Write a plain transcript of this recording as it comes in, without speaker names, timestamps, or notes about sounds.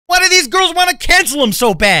girls want to cancel him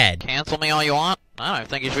so bad? Cancel me all you want. I don't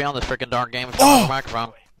think you should be on this freaking darn game if you have a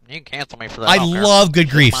microphone. You can cancel me for that. I love good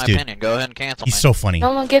grief, my dude. Opinion. Go ahead and cancel me. He's so funny.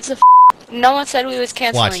 No one gives a No one said we was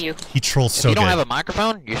canceling Watch. you. He trolls so If you good. don't have a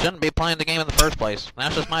microphone, you shouldn't be playing the game in the first place.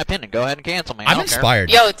 That's just my opinion. Go ahead and cancel me. I'm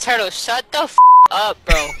inspired. Yo, Turtle, shut the up,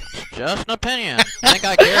 bro. Just an opinion. Think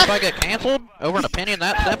I care if I get canceled over an opinion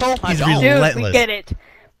that simple? I He's don't. relentless. Dude, we get it.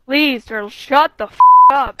 Please, Turtle, shut the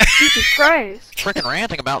up. Jesus Christ. Freaking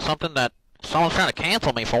ranting about something that someone's trying to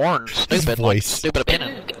cancel me for and stupid, voice. stupid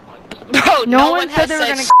opinion. Bro, No one said they were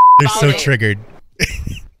gonna. They're so about it. triggered.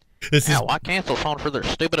 This is Why cancel someone for their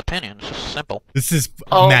stupid opinion? It's just simple. this is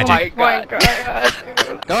Oh magic. my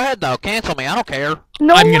god. Go ahead though, cancel me. I don't care.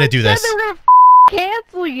 No I'm gonna one do said this. They were gonna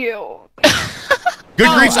cancel you. Good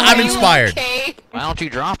Oh, griefs, I'm are you inspired. okay? Why don't you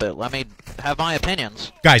drop it? Let me have my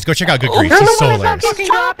opinions. Guys, go check out Good Oh, Griefs. You're He's the so one that's hilarious. not fucking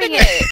dropping it.